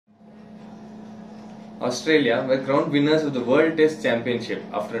Australia were crowned winners of the World Test Championship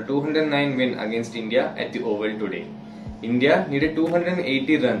after a 209 win against India at the Oval today. India needed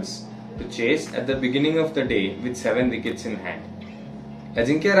 280 runs to chase at the beginning of the day with 7 wickets in hand.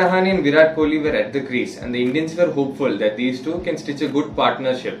 Ajinkya Rahane and Virat Kohli were at the crease, and the Indians were hopeful that these two can stitch a good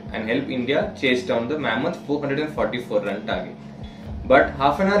partnership and help India chase down the mammoth 444-run target. But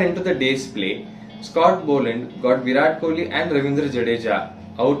half an hour into the day's play, Scott Boland got Virat Kohli and Ravindra Jadeja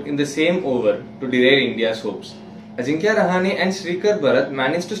out in the same over to derail India's hopes. Ajinkya Rahane and Shrikar Bharat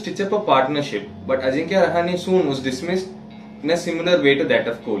managed to stitch up a partnership, but Ajinkya Rahane soon was dismissed in a similar way to that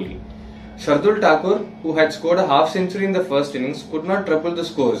of Kohli. Shardul Thakur, who had scored a half-century in the first innings, could not treble the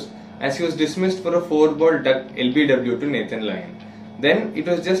scores as he was dismissed for a 4-ball duck LBW to Nathan Lyon. Then it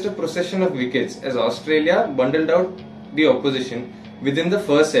was just a procession of wickets as Australia bundled out the opposition within the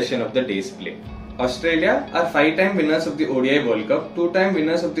first session of the day's play. Australia are 5-time winners of the ODI World Cup, 2-time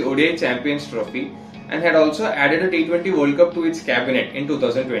winners of the ODI Champions Trophy, and had also added a T20 World Cup to its cabinet in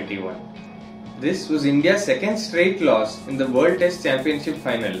 2021. This was India's second straight loss in the World Test Championship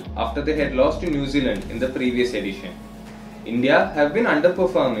Final after they had lost to New Zealand in the previous edition. India have been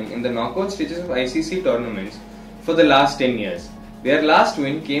underperforming in the knockout stages of ICC tournaments for the last 10 years. Their last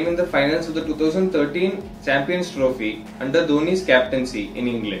win came in the finals of the 2013 Champions Trophy under Dhoni's captaincy in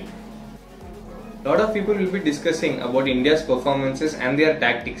England. A lot of people will be discussing about India's performances and their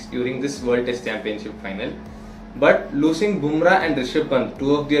tactics during this World Test Championship Final. But losing Bumrah and Rishabh Pant,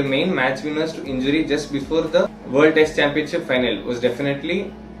 two of their main match winners, to injury just before the World Test Championship Final was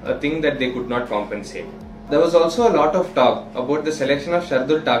definitely a thing that they could not compensate. There was also a lot of talk about the selection of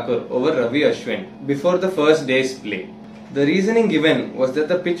Shardul Thakur over Ravi Ashwin before the first day's play. The reasoning given was that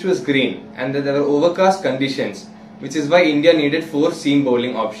the pitch was green and that there were overcast conditions, which is why India needed 4 seam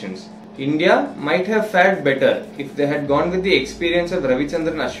bowling options. India might have fared better if they had gone with the experience of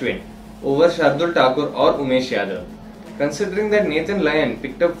Ravichandran Ashwin over Shardul Thakur or Umesh Yadav. Considering that Nathan Lyon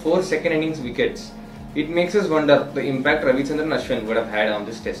picked up 4 second innings wickets, it makes us wonder the impact Ravichandran Ashwin would have had on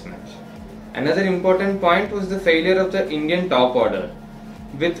this test match. Another important point was the failure of the Indian top order,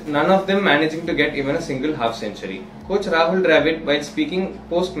 with none of them managing to get even a single half century. Coach Rahul Dravid, while speaking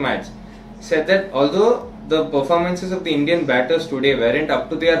post-match, said that although the performances of the Indian batters today weren't up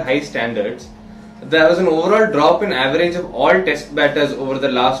to their high standards, there was an overall drop in average of all test batters over the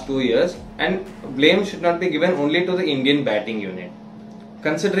last 2 years, and blame should not be given only to the Indian batting unit.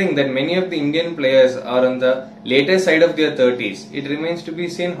 Considering that many of the Indian players are on the later side of their 30s, it remains to be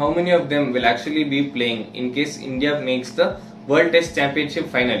seen how many of them will actually be playing in case India makes the World Test Championship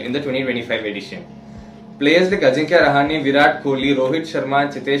Final in the 2025 edition. Players like Ajinkya Rahane, Virat Kohli, Rohit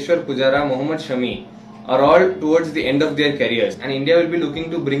Sharma, Cheteshwar Pujara, Mohammad Shami are all towards the end of their careers, and India will be looking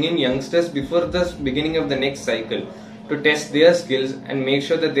to bring in youngsters before the beginning of the next cycle to test their skills and make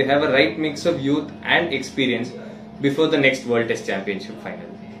sure that they have a right mix of youth and experience before the next World Test Championship Final.